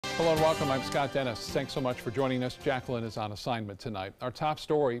Hello and welcome. I'm Scott Dennis. Thanks so much for joining us. Jacqueline is on assignment tonight. Our top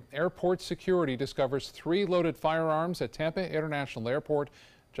story, airport security discovers 3 loaded firearms at Tampa International Airport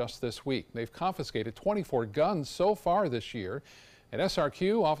just this week. They've confiscated 24 guns so far this year. At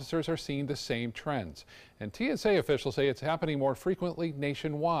SRQ, officers are seeing the same trends. And TSA officials say it's happening more frequently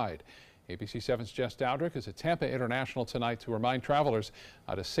nationwide. ABC 7's Jess Dowdrick is at Tampa International tonight to remind travelers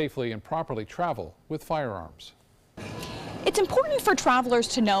how to safely and properly travel with firearms. It's important for travelers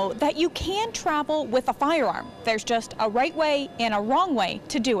to know that you can travel with a firearm. There's just a right way and a wrong way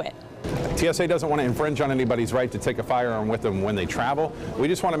to do it. TSA doesn't want to infringe on anybody's right to take a firearm with them when they travel. We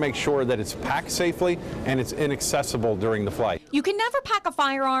just want to make sure that it's packed safely and it's inaccessible during the flight. You can never pack a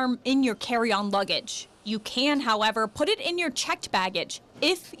firearm in your carry-on luggage. You can, however, put it in your checked baggage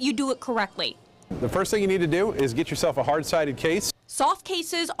if you do it correctly. The first thing you need to do is get yourself a hard-sided case. Soft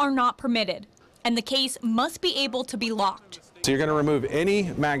cases are not permitted, and the case must be able to be locked. So you're going to remove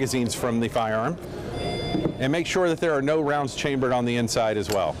any magazines from the firearm and make sure that there are no rounds chambered on the inside as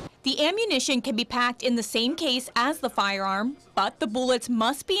well. The ammunition can be packed in the same case as the firearm, but the bullets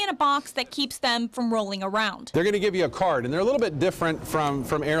must be in a box that keeps them from rolling around. They're going to give you a card, and they're a little bit different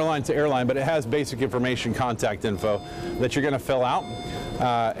from airline to airline, but it has basic information, contact info that you're going to fill out.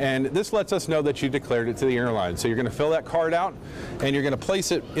 And this lets us know that you declared it to the airline. So you're going to fill that card out, and you're going to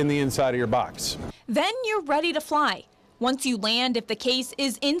place it in the inside of your box. Then you're ready to fly. Once you land, if the case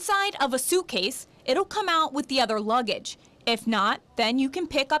is inside of a suitcase, it'll come out with the other luggage. If not, then you can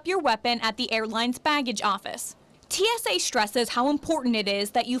pick up your weapon at the airline's baggage office. TSA stresses how important it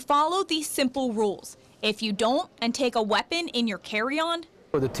is that you follow these simple rules. If you don't and take a weapon in your carry-on,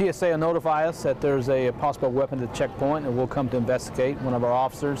 the TSA will notify us that there's a possible weapon at the checkpoint, and we'll come to investigate, one of our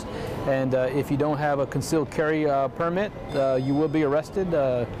officers. And if you don't have a concealed carry permit, you will be arrested.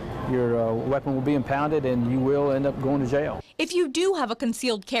 Your weapon will be impounded, and you will end up going to jail. If you do have a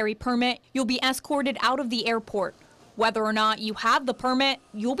concealed carry permit, you'll be escorted out of the airport. Whether or not you have the permit,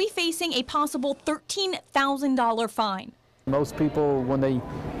 you'll be facing a possible $13,000 fine. Most people, when they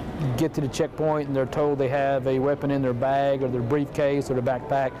get to the checkpoint and they're told they have a weapon in their bag or their briefcase or their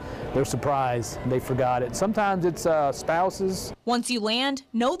backpack, they're surprised. They forgot it. Sometimes it's spouses. Once you land,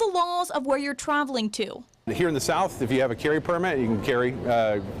 know the laws of where you're traveling to. Here in the South, if you have a carry permit, you can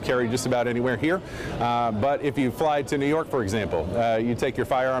carry just about anywhere here. But if you fly to New York, for example, you take your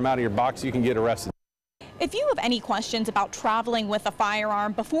firearm out of your box, you can get arrested. If you have any questions about traveling with a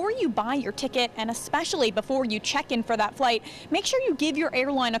firearm before you buy your ticket, and especially before you check in for that flight, make sure you give your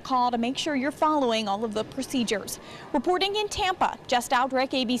airline a call to make sure you're following all of the procedures. Reporting in Tampa, Jess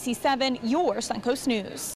Dowdrick, ABC 7, your Suncoast News.